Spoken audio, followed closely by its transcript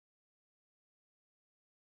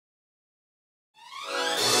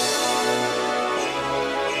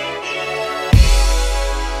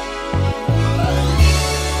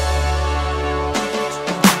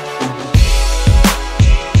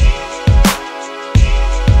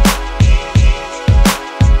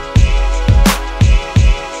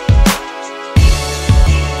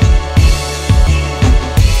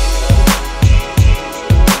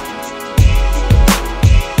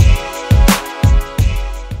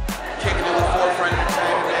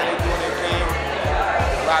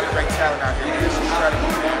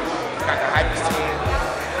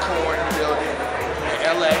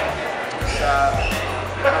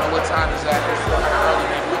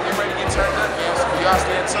y'all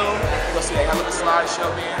stay tuned. We're gonna see a hell of a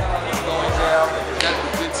slideshow, man. It's going down.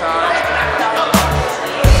 Definitely good times.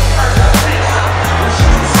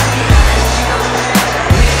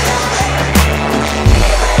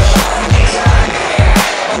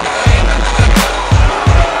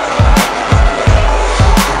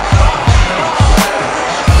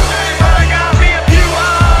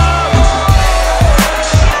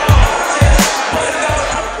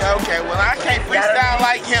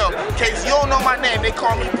 Case you don't know my name, they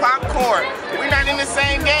call me Popcorn. We're not in the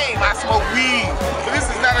same game. I smoke weed. But this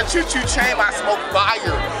is not a choo-choo chain, I smoke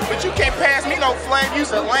fire. But you can't pass me no flame. You's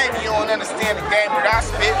a lame, you don't understand the game that I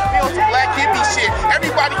spit. You on some black hippie shit.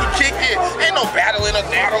 Everybody can kick it. Ain't no battling or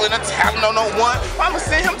battling or talent on no one. I'ma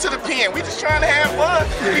send him to the pen. We just trying to have fun.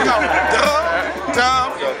 We go dumb,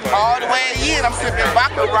 all the way in. I'm sipping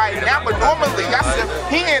vodka right now, but normally I sip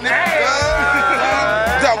hen.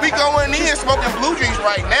 So we going in smoking blue drinks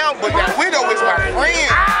right now, but that widow is my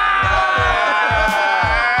friend.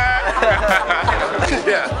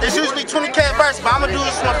 Yeah. It's usually 20K a verse, but I'm gonna do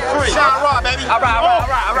this one for free. Sean Raw, baby. All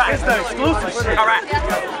right. It's the exclusive shit. All right.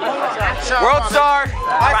 World Star.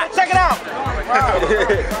 All right, check it out.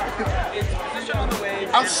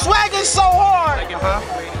 I'm swagging so hard,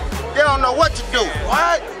 they don't know what to do.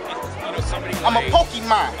 What? I'm a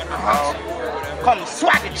Pokemon. Call me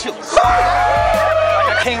Swagger Juice.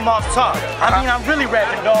 I came off top. I mean, I'm really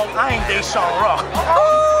rapping, dog. I ain't Deshaun Raw.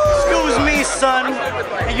 Excuse me, son.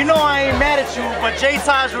 And you know I ain't mad at you, but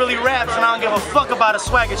J-Taj really raps and I don't give a fuck about a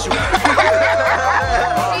Swagger Juice. She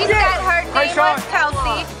said her name was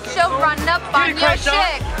Kelsey. She'll run up on your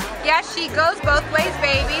chick. Yeah, she goes both ways,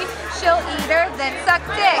 baby. She'll eat her, then suck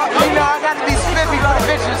dick. You know, I gotta be spiffy for the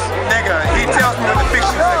bitches. Nigga, he tells me when the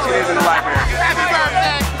fiction section is in the library. Happy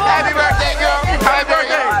birthday.